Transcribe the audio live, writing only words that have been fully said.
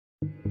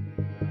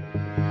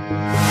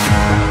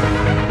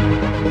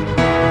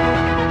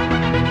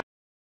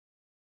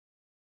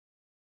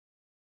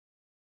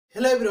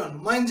Hello everyone,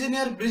 म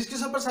engineer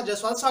Brijkishore Prasad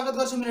Jaiswal स्वागत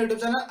गर्छु मेरो युट्युब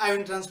च्यानल IOE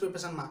एन्ट्रान्स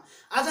प्रिपरेसनमा।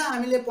 आज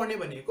हामीले पढ्ने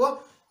भनेको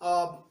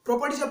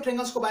प्रोपर्टिज अफ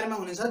ट्रायंगल्सको बारेमा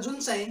हुनेछ, जुन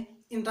चाहिँ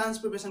इन्ट्रान्स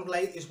प्रिपरेसनको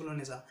लागि युजफुल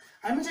हुनेछ।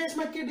 हामी चाहिँ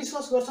यसमा के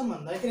डिस्कस गर्छौं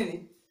भन्दाखेरि नि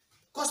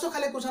कस्तो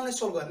खाले क्वेशनलाई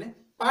सोल्भ गर्ने,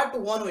 पार्ट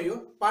 1 हो यो,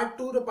 पार्ट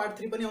 2 र पार्ट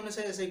 3 पनि आउनेछ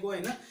यसैको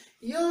हैन।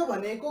 यो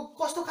भनेको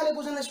कस्तो खाले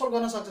क्वेशनलाई सोल्भ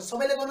गर्न सक्छ,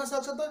 सबैले गर्न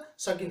सक्छ त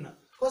सकिन्न।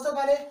 कस्तो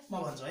खाले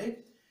म भन्छु है,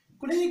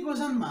 कुनै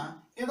क्वेशनमा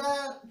यता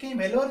केही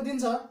भ्यालुहरु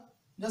दिन्छ,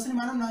 जसरी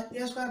मानौं न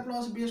a square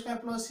plus b square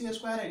plus c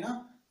square हैन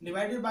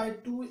डिवाइडेड बाइ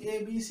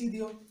 2abc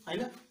दियो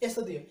हैन,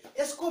 यस्तो दियो।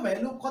 यसको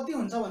भ्यालु कति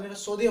हुन्छ भनेर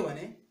सोध्यो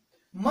भने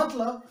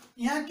मतलब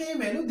यहाँ केही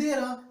भ्यालु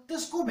दिएर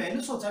त्यसको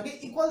भ्यालु सोध्छ कि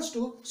इक्वल्स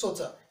टु सोध्छ।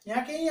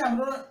 यहाँ केही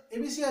हाम्रो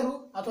एबीसी हरु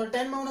अथवा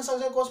 10 मा हुन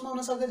सक्छ, कोस मा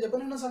हुन सक्छ, जे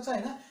पनि हुन सक्छ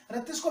हैन, र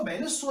त्यसको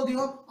भ्यालु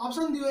सोध्यो,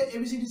 अप्सन दियो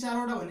एबीसीडी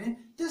चारवटा भने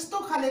त्यस्तो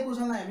खाले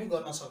क्वेशनलाई हामी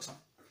गर्न सक्छौं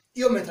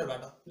यो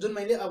मेथडबाट, जुन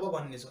मैले अब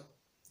भन्ने छु।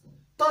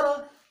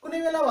 तर कुनै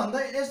बेला भन्दा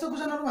यस्तो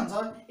क्वेशनहरु भन्छ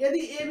यदि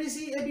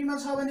एबीसी एबी मा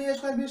छ भने a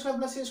square b square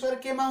plus c square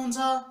के मा हुन्छ,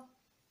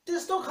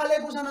 त्यस्तो खाले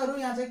क्वेशनहरु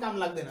यहाँ चाहिँ काम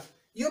लाग्दैन,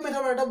 यो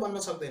मेथडबाट बन्न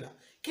सक्दैन।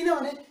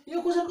 किनभने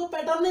यो क्वेशनको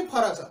प्याटर्न नै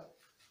फरक छ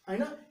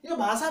हैन, यो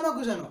भाषामा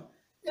क्वेशन हो।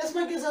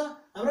 यसमा के छ,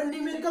 हाम्रो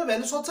न्यूमेरिकल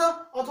भ्यालु सोध्छ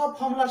अथवा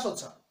फर्मुला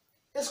सोध्छ,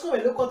 यसको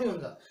भ्यालु कति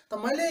हुन्छ। त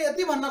मैले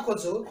यति भन्न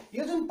खोज्छु,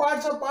 यो जुन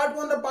पार्ट छ, पार्ट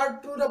 1 र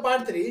पार्ट 2 र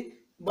पार्ट 3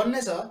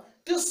 बन्ने छ,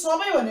 त्यो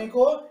सबै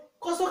भनेको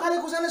कस्तो खाले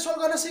क्वेशनले सोल्भ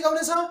गर्न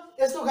सिकाउने छ,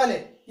 यस्तो खाले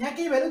यहाँ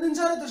केही भ्यालु दिन्छ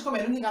र त्यसको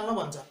भ्यालु निकाल्न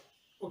भन्छ।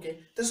 ओके,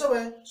 त्यसो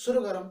भए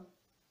सुरु गरौँ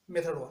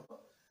मेथड 1।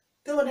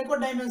 त्यो भनेको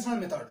डाइमेन्सनल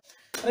मेथड,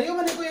 र यो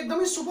भनेको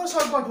एकदमै सुपर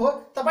सर्टकट हो।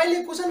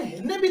 तपाईले क्वेशन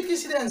हेर्ने बित्तिकै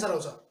सिधै आन्सर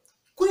आउँछ,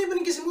 कुनै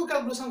पनि किसिमको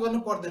क्याल्कुलेसन गर्नु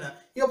पर्दैन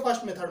यो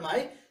फर्स्ट मेथडमा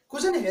है।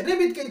 क्वेशन हेर्ने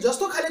बित्तिकै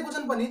जस्तो खाले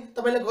क्वेशन पनि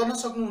तपाईले गर्न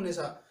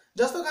सक्नुहुनेछ।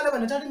 जस्तो खाले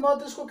भने चाहिँ म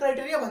त्यसको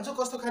क्राइटेरिया भन्छु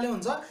कस्तो खाले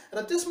हुन्छ,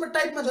 र त्यसमा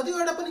टाइपमा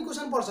जतिवटा पनि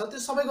क्वेशन पर्छ त्यो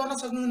सबै गर्न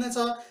सक्नुहुनेछ।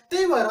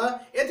 त्यही भएर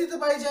यदि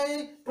तपाई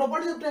चाहिँ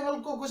प्रोपर्टिज अफ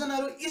ट्रायंगलको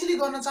क्वेशनहरु इजिली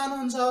गर्न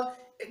चाहनुहुन्छ,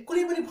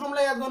 कुनै पनि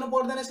फर्मुला याद गर्नु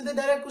पर्दैन, सिधै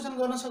डाइरेक्ट क्वेशन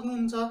गर्न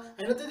सक्नुहुन्छ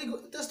हैन,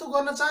 त्यस्तो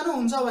गर्न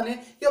चाहनुहुन्छ भने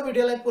यो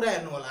भिडियोलाई पुरा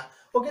हेर्नु होला।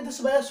 ओके,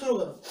 त्यसो भए सुरु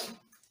गरौँ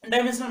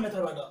डाइमेन्सनल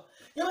मेथडबाट।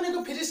 यो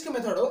भनेको फिजिक्सको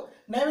मेथड हो।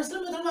 डाइमेन्सनल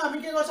मेथडमा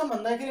हामी के गर्छौं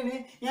भन्दाखेरि नि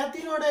यहाँ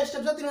तीनवटा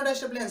स्टेप छ, तीनवटा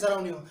स्टेपले आन्सर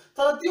आउने हो।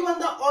 तर त्यो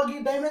भन्दा अघि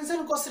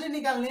डाइमेन्सन कसरी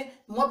निकाल्ने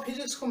म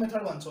फिजिक्सको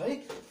मेथड भन्छु है।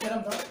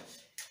 हेरौँ त,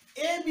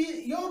 एबी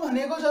यो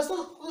भनेको जस्तो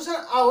क्वेशन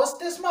आओस्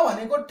त्यसमा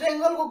भनेको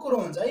ट्रायंगलको कुरो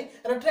हुन्छ है,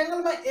 र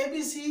ट्रायंगलमा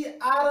एबीसी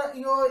आर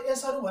यो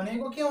एसहरु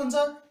भनेको के हुन्छ,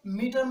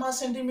 मिटरमा,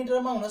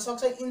 सेन्टिमिटरमा हुन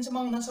सक्छ, इन्चमा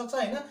हुन सक्छ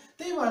हैन।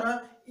 त्यही भएर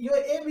यो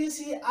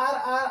ABC are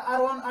are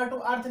R1 आर2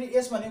 आर3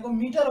 S भनेको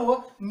मिटर हो,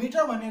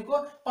 मिटर भनेको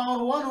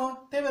पावर 1 हो।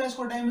 त्यही भएर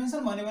यसको डाइमेन्सन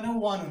भन्यो भने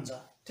 1 हुन्छ,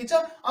 ठीक छ,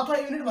 अथवा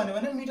युनिट भन्यो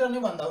भने मिटर नै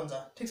भन्दा हुन्छ,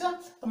 ठीक छ।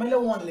 त मैले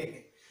 1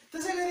 लेखे।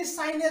 त्यसैगरी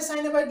sin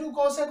a/2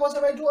 cos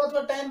a/2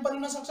 अथवा tan पनि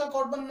हुन सक्छ,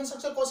 cot पनि हुन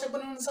सक्छ, cosec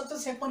पनि हुन सक्छ,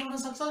 sec पनि हुन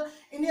सक्छ।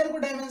 यिनीहरुको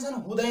डाइमेन्सन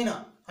हुँदैन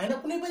हैन,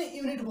 कुनै पनि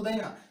युनिट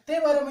हुँदैन। त्यही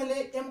भएर मैले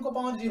m को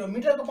पावर 0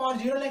 मिटर को पावर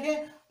 0 लेखे,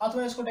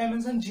 अथवा यसको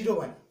डाइमेन्सन 0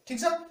 भने, ठीक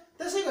छ।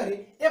 त्यसैगरी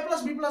a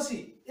 + b + c,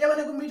 a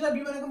भनेको मिटर,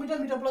 b भनेको metre,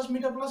 metre plus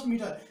metre plus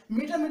metre,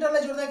 metre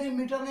मिटरलाई जोड्दाखेरि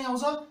metre नै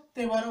आउँछ,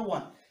 त्यही भएर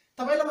 1।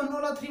 तपाईले भन्नु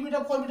होला 3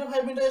 मिटर 4 मिटर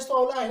 5 मिटर यस्तो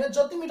होला हैन,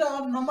 जति मिटर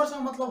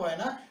नम्बरसँग मतलब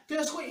भएन,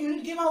 त्यो यसको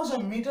युनिट केमा आउँछ,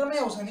 मिटरमै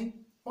आउँछ नि,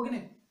 हो कि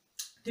नि,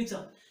 ठीक छ।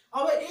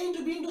 अब a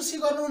 * b * c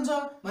गर्नुहुन्छ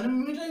भने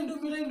मिटर *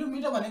 मिटर *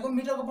 मिटर भनेको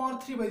मिटरको पावर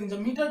 3 भइदिन्छ,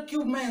 मिटर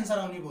क्युबमा आन्सर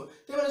आउने भयो।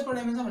 त्यही भएर यसको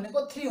डाइमेन्सन भनेको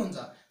 3 हुन्छ।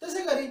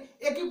 त्यसैगरी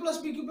a³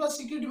 + b³ +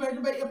 c³ divided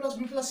by a +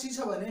 b + c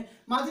छ भने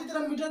माथितिर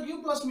metre cube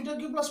plus metre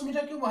cube plus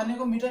metre cube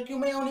भनेको मिटर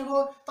क्युबमै आउने भयो,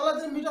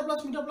 तलतिर metre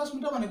plus metre plus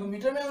metre भनेको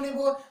मिटरमै आउने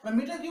भयो, र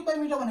मिटर क्युब बाइ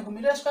मिटर भनेको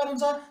मिटर स्क्वायर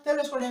हुन्छ। त्यही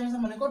भएर यसको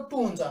डाइमेन्सन भनेको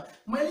 2 हुन्छ।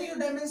 मैले यो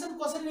डाइमेन्सन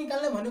कसरी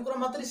निकाल्ने भन्ने कुरा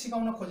मात्रै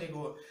सिकाउन खोजेको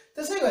हो।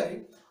 त्यसैगरी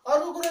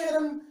अर्को कुरा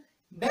हेरौँ,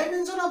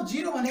 डाइमेन्सन अफ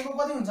 0 भनेको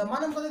कति हुन्छ।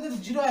 मानौं कतितिर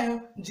 0 आयो,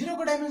 0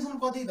 को डाइमेन्सन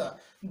कति त,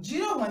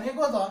 0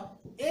 भनेको त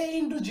a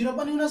 * 0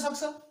 पनि हुन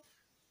सक्छ,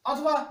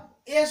 अथवा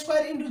a²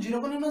 *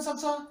 0 पनि हुन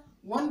सक्छ,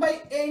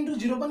 1/a *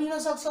 0 पनि हुन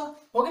सक्छ,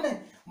 हो कि नै।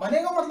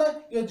 भनेको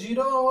मतलब यो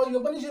 0 हो, यो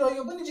पनि 0 हो,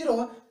 यो पनि 0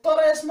 हो,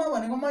 तर यसमा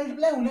भनेको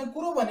मल्टिप्लाई हुने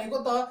कुरो भनेको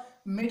त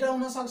मिटर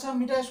हुन सक्छ,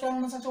 मिटर स्क्वायर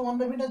हुन सक्छ,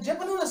 1/मिटर जे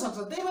पनि हुन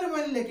सक्छ। त्यही भएर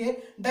मैले लेखे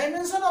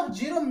dimension of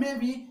 0 may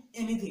be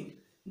anything.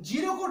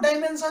 0 को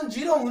डाइमेन्सन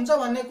 0 हुन्छ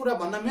भन्ने कुरा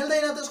भन्न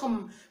मिल्दैन, त्यसको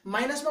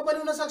माइनसमा पनि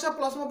हुन सक्छ,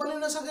 प्लसमा पनि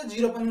हुन सक्छ,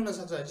 0 पनि हुन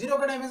सक्छ। 0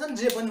 को डाइमेन्सन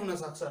जे पनि हुन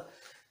सक्छ।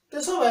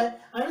 त्यसो भए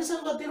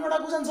हामीसँग तीनवटा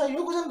क्वेशन छ।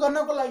 यो क्वेशन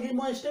गर्नको लागि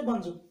म स्टेप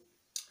भन्छु।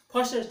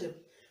 First step,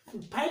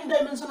 find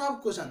dimension of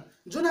question.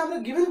 जुन हाम्रो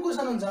गिभन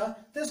क्वेशन हुन्छ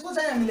त्यसको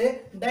चाहिँ हामीले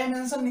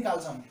डाइमेन्सन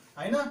निकाल्छौं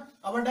हैन।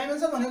 अब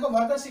डाइमेन्सन भनेको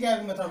भर्खर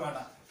सिकाएको मेथडबाट।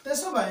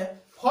 त्यसो भए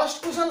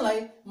फर्स्ट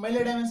क्वेशनलाई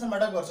मैले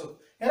डाइमेन्सनबाट गर्छु।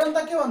 हेरौँ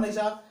त के भन्दै छ,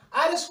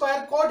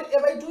 r² cot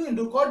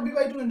a/2 * cot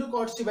b/2 *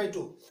 cot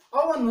c/2।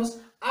 अब भन्नुस्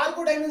r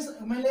को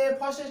डाइमेन्सन मैले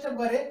फर्स्ट स्टेप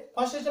गरे।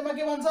 फर्स्ट स्टेपमा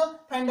के भन्छ,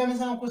 फाइन्ड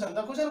डाइमेन्सन अफ क्वेशन।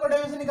 त क्वेशनको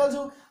डाइमेन्सन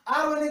निकाल्छु।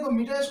 r भनेको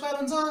मिटर स्क्वायर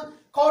हुन्छ,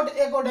 cot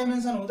a को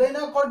डाइमेन्सन हुँदैन,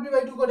 cot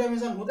b/2 को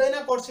डाइमेन्सन हुँदैन,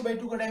 cot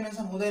c/2 को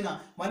डाइमेन्सन हुँदैन,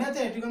 भने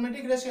चाहिँ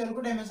ट्रिगोनोमेट्रिक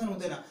रेशियोहरुको डाइमेन्सन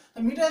हुँदैन। त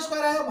मिटर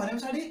स्क्वायर आयो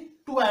भनेपछि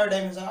 2 आयो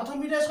डाइमेन्सन, अथवा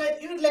मिटर स्क्वायर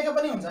युनिट लेखे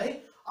पनि हुन्छ है।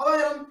 अब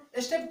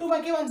हेरौँ स्टेप 2 मा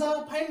के भन्छ,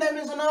 find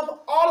dimension of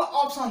all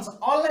options.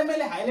 All लाई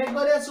मैले हाइलाइट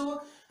गरेको छु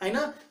हैन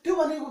त्यो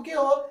भनेको के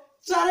हो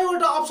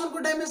चारैवटा अप्सनको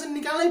डाइमेन्सन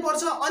निकाल्नै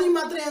पर्छ अनि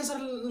मात्रै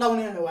एन्सर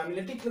लाउने हो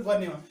हामीले टिक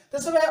गर्ने हो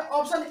त्यसो भए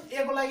अप्सन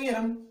ए को लागि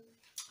हेरौं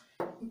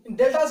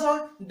डेल्टा छ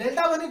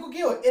डेल्टा भनेको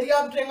के हो एरिया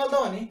अफ ट्रायंगल त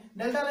भने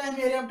डेल्टालाई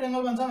हामी एरिया अफ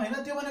ट्रायंगल भन्छौं हैन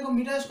त्यो भनेको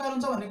मिटर स्क्वायर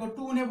हुन्छ भनेको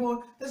 2 हुने भयो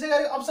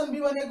त्यसैगरी अप्सन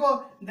बी भनेको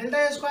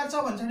डेल्टा स्क्वायर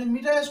छ भन्छ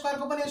मिटर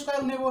स्क्वायरको पनि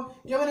स्क्वायर हुने भयो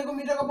यो भनेको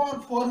मिटरको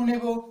पावर 4 हुने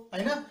भयो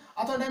हैन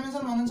अथवा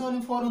डाइमेन्सन भन्नुहुन्छ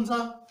भने 4 हुन्छ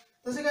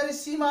त्यसैगरी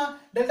सी मा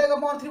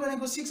डेल्टाको पावर 3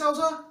 भनेको 6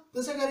 आउँछ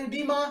त्यसैगरी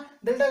डी मा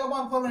डेल्टाको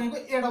पावर 4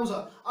 भनेको 8 आउँछ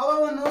अब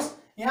भन्नुस्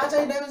यहाँ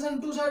चाहिँ डाइमेन्सन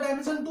 2 छ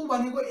डाइमेन्सन 2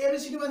 भनेको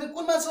एबीसीडी मध्ये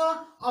कुनमा छ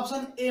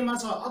अप्सन ए मा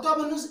छ अथवा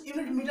भन्नुस्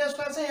युनिट मिटर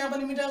स्क्वायर छ यहाँ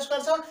पनि मिटर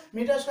स्क्वायर छ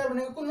मिटर स्क्वायर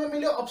भनेको कुनमा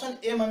मिल्यो अप्सन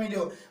ए मा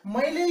मिल्यो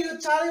मैले यो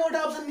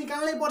चारैवटा अप्सन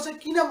निकाल्नै पर्छ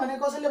किनभने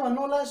कसैले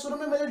भन्नु होला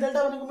सुरुमै मैले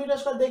डेल्टा भनेको मिटर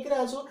स्क्वायर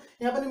देखिरहेको छु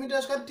यहाँ पनि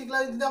मिटर स्क्वायर टिक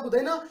लगाइदिँदा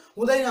हुँदैन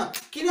हुँदैन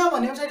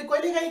किनभने पछाडी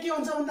कहिलेकाहीँ के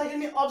हुन्छ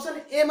भन्दाखेरि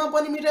अप्सन ए मा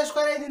पनि मिटर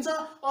स्क्वायर आइदिन्छ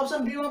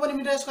अप्सन बी मा पनि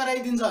मिटर स्क्वायर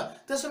आइदिन्छ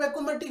त्यसो भए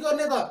कुनमा टिक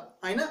गर्ने त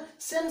हैन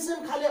सेम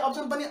खाले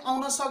अप्सन पनि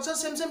आउन सक्छ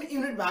सेम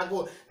युनिट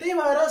भएको त्यही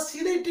भएर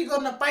सिधै टिक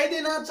गर्न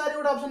पाइदैन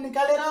चारैवटा अप्सन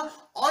निकालेर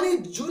अनि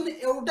जुन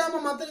एउटामा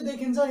मात्रै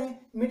देखिन्छ नि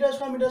मिटर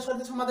स्क्वायर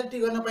त्यसमा मात्रै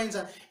टिक गर्न पाइन्छ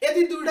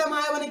यदि दुईटामा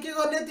आयो भने के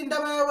गर्ने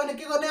तीनटामा आयो भने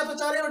के गर्ने अथवा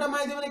चारैवटामा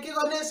आइदियो भने के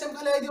गर्ने सेम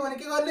खाले आइदियो भने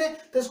के गर्ने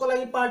त्यसको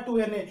लागि पार्ट 2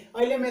 हेर्ने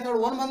अहिले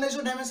मेथड 1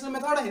 भन्दैछु डाइमेन्सनल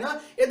मेथड हैन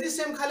यदि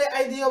सेम खाले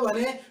आइदियो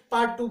भने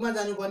पार्ट 2 मा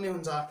जानुपर्ने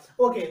हुन्छ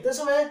ओके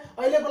त्यसो भए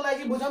अहिलेको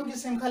लागि बुझौं कि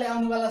सेम खाले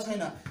आउनेवाला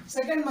छैन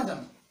सेकेन्डमा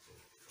जाम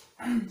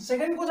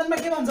सेकेन्ड क्वेशनमा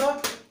के भन्छ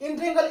इन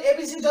ट्रायंगल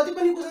एबीसी जति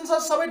पनि क्वेशन छ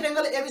सबै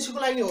ट्रायंगल एबीसी को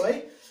लागि हो है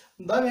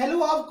the value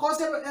of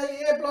cos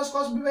a plus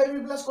cos b by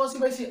b plus cos c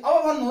by c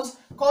अब भन्नुस्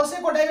cos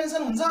a को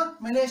डाइमेन्सन हुन्छ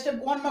मैले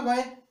स्टेप 1 मा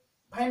गए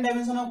फाइन्ड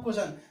डाइमेन्सन अफ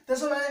क्वेशन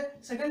त्यसो भए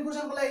सेकेन्ड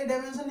क्वेशन को लागि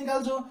डाइमेन्सन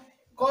निकाल्छु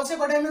cos a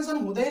को डाइमेन्सन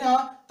हुँदैन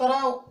तर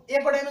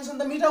a को डाइमेन्सन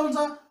त मिटर हुन्छ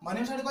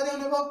भनेपछि कति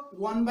आउने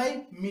भयो 1 बाइ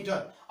मिटर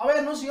अब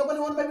हेर्नुस् यो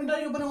पनि 1 बाइ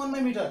मिटर यो पनि 1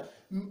 बाइ मिटर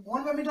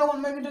 1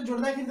 बाइ मिटर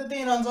जोड्दाखेरि त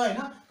त्यही रहन्छ हैन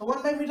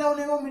 1 बाइ मिटर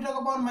आउने भयो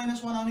मिटरको पावर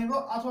 -1 आउने भयो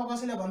अथवा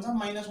कसैले भन्छ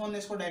 -1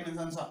 यसको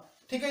डाइमेन्सन छ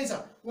ठिकै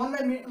छ 1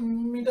 बाइ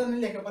मिटर नै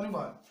लेखे पनि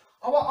भयो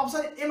अब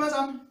अप्सन ए मा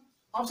जाम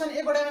अप्सन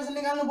ए को डाइमेन्सन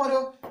निकाल्नु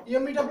पर्यो यो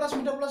मिटर प्लस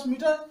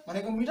मिटर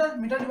भनेको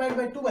मिटर डिवाइड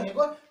बाइ 2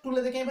 भनेको 2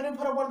 ले त केही पनि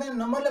फरक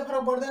पर्दैन नम्बरले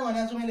फरक पर्दैन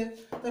भने आज मैले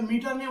त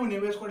मिटर नै हुने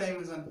भयो यसको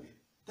डाइमेन्सन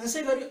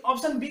त्यसैगरी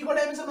अप्सन बी को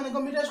डाइमेन्सन भनेको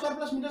metre square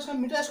plus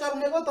metre square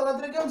हुने भयो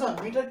तलतिर के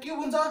हुन्छ मिटर क्यूब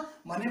हुन्छ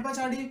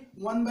भनेपछि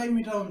 1 बाइ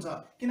मिटर हुन्छ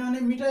किनभने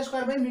metre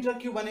square by metre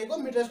cube भनेको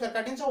मिटर स्क्वायर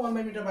काटिन्छ 1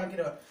 बाइ मिटर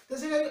बाँकी रह्यो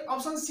त्यसैगरी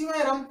अप्सन सी मा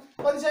हेरौं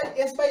कति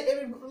छ s by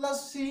ab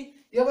plus c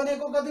यो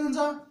भनेको कति हुन्छ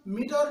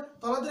मिटर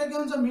तलतिर के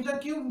हुन्छ मिटर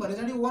क्यूब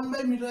भनेपछि 1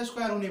 बाइ मिटर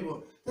स्क्वायर हुने भयो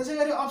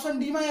त्यसैगरी अप्सन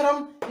डी मा हेरौं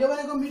यो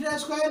भनेको मिटर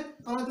स्क्वायर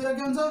तलतिर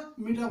के हुन्छ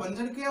मिटर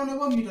भनेपछि के आउने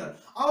भयो मिटर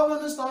अब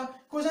भन्नुस् त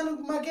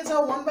क्वेशनमा के छ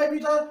 1 बाइ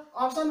मिटर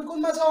अप्सन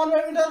कुनमा छ 1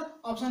 बाइ मिटर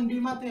अप्सन बी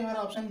मा त्यही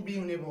भएर अप्सन बी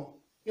हुने भयो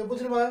यो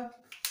बुझ्नु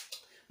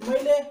भयो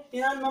मैले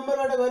यहाँ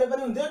नम्बरबाट गरे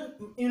पनि हुन्थ्यो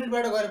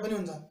युनिटबाट गरे पनि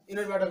हुन्छ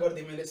युनिटबाट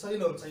गर्दै मैले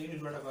सजिलो हुन्छ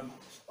युनिटबाट गर्न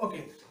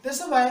ओके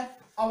त्यसो भए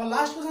अब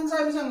लास्ट क्वेशन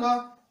छ हामीसँग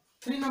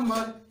 3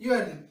 नम्बर यो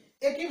हेर्नु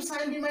a cube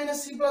sin b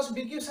minus c plus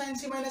b cube sin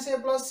c minus a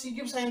plus c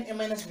cube sin a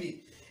minus b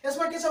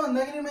यसमा के छ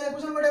भन्दाखेरि मैले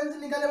क्वेशनको डाइमेन्सन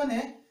निकाले भने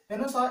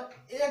हेर्नुस्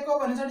त a को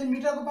भनेपछि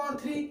मिटरको power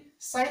 3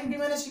 sin b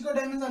minus c को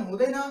डाइमेन्सन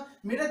हुँदैन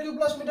metre cube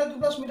plus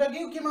metre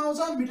cube केमा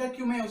आउँछ मिटर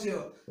क्यूबमै आउँछ यो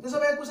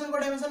त्यसो भए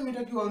क्वेशनको डाइमेन्सन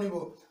मिटर क्यूब आउने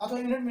भयो अथवा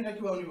युनिट मिटर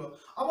क्यूब आउने भयो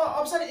अब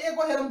अप्सन ए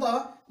को हेरौं त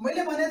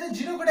मैले भने त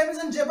 0 को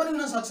डाइमेन्सन जे पनि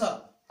हुन सक्छ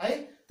है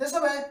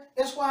त्यसो भए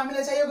यसको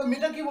हामीले चाहिएको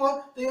मिटर क्यूब हो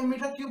त यो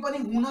मिटर क्यूब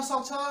पनि हुन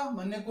सक्छ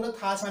भन्ने कुरा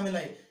थाहा छ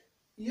हामीलाई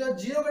यो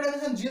 0 को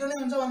डाइमेन्सन 0 नै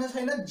हुन्छ भन्ने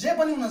छैन जे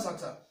पनि हुन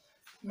सक्छ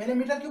मैले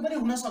मिटर क्यूब पनि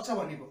हुन सक्छ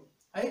भनेको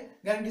है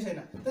ग्यारेन्टी छैन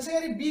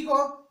त्यसैगरी बी को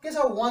के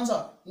छ 1 छ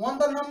 1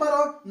 त नम्बर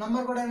हो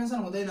नम्बरको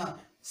डाइमेन्सन हुँदैन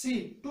सी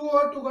 2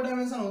 हो 2 को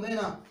डाइमेन्सन हुँदैन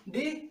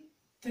डी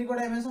 3 को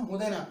डाइमेन्सन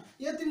हुँदैन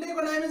यो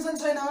तीनटैको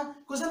डाइमेन्सन छैन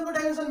क्वेशनको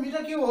डाइमेन्सन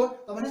मिटर क्यूब हो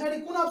त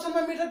भनेपछि कुन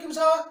अप्सनमा मिटर क्यूब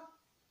छ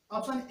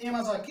अप्सन ए मा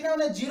छ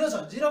किनभने 0 छ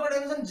 0 को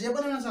डाइमेन्सन जे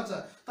पनि हुन सक्छ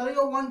तर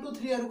यो 1 2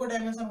 3 हरुको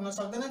डाइमेन्सन हुन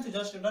सक्दैन त्यो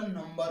जस्ट एउटा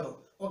नम्बर हो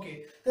ओके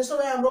त्यसो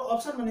भए हाम्रो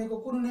अप्सन भनेको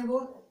कुन हुने भयो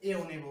ए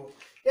हुने भयो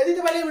यदि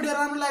तपाईलाई भिडियो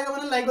राम्रो लाग्यो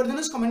भने लाइक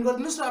गरिदिनुस् कमेन्ट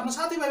गरिदिनुस् र आफ्नो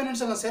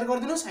साथीभाइहरुसँग शेयर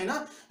गरिदिनुस् हैन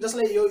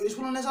जसलाई यो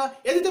युजफुल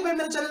हुनेछ यदि तपाई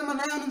मेरो च्यानलमा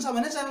नयाँ हुनुहुन्छ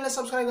भने च्यानललाई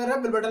सब्स्क्राइब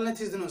गरेर बेल बटनलाई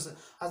थिच्दिनुस्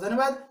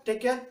धन्यवाद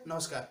टेक केयर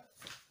नमस्कार